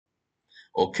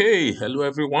Okay, hello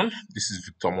everyone. This is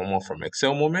Victor Momo from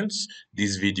Excel Moments.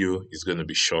 This video is going to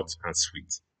be short and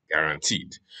sweet,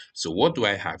 guaranteed. So what do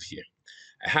I have here?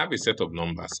 I have a set of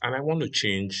numbers and I want to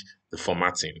change the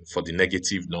formatting for the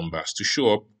negative numbers to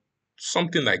show up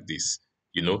something like this,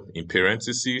 in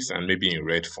parentheses and maybe in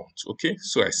red font. Okay,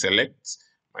 so I select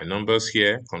my numbers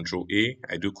here, Control A,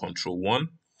 I do Control 1,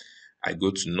 I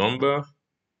go to number,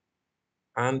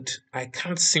 and I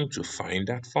can't seem to find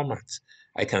that format.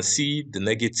 I can see the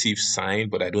negative sign,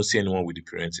 but I don't see anyone with the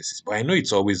parentheses. But I know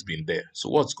it's always been there. So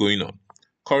what's going on?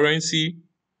 Currency,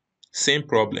 same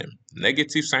problem.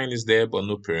 Negative sign is there, but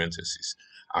no parentheses.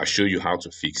 I'll show you how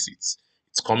to fix it.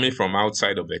 It's coming from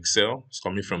outside of Excel. It's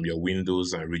coming from your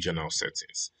Windows and regional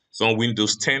settings. So on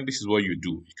Windows 10, this is what you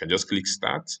do. You can just click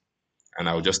Start, and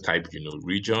I'll just type,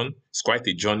 region. It's quite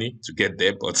a journey to get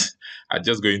there, but I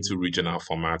just go into regional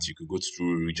format. You could go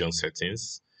through region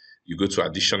settings. You go to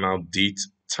additional date,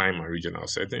 time, and regional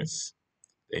settings.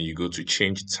 Then you go to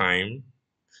change time,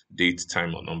 date,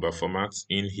 time, or number format.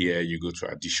 In here, you go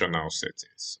to additional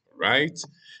settings. All right.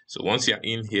 So once you're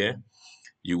in here,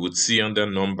 you would see under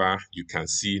number, you can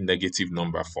see negative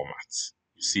number format.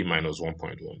 You see minus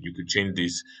 1.1. You could change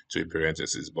this to a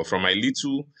parenthesis. But from my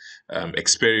little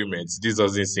experiments, this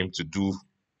doesn't seem to do,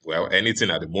 well,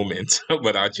 anything at the moment.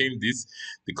 But I'll change this.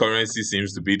 The currency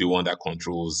seems to be the one that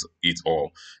controls it all.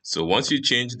 So once you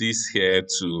change this here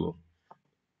to,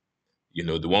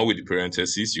 the one with the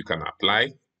parentheses, you can apply.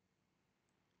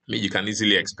 I mean, you can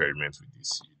easily experiment with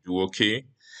this. You do okay.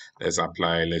 Let's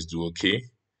apply. Let's do okay.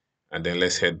 And then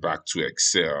let's head back to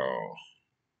Excel.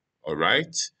 All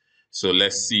right. So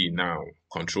let's see now.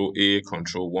 Control A,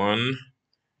 Control 1,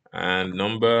 and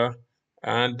number.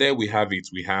 And there we have it.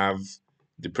 We have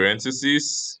the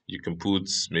parentheses. You can put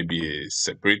maybe a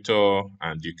separator,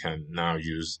 and you can now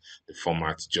use the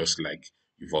format just like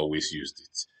you've always used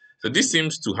it. So this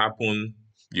seems to happen,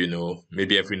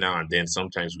 maybe every now and then,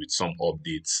 sometimes with some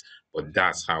updates, but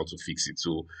that's how to fix it.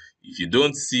 So if you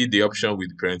don't see the option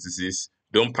with parentheses,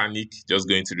 don't panic. Just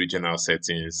go into regional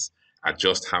settings,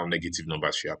 adjust how negative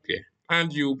numbers should appear,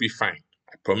 and you'll be fine.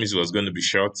 I promise it was going to be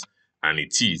short, and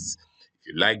it is. If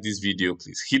you like this video,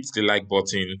 please hit the like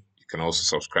button. You can also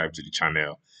subscribe to the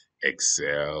channel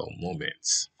Excel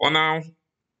Moments. For now,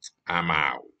 I'm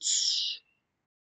out.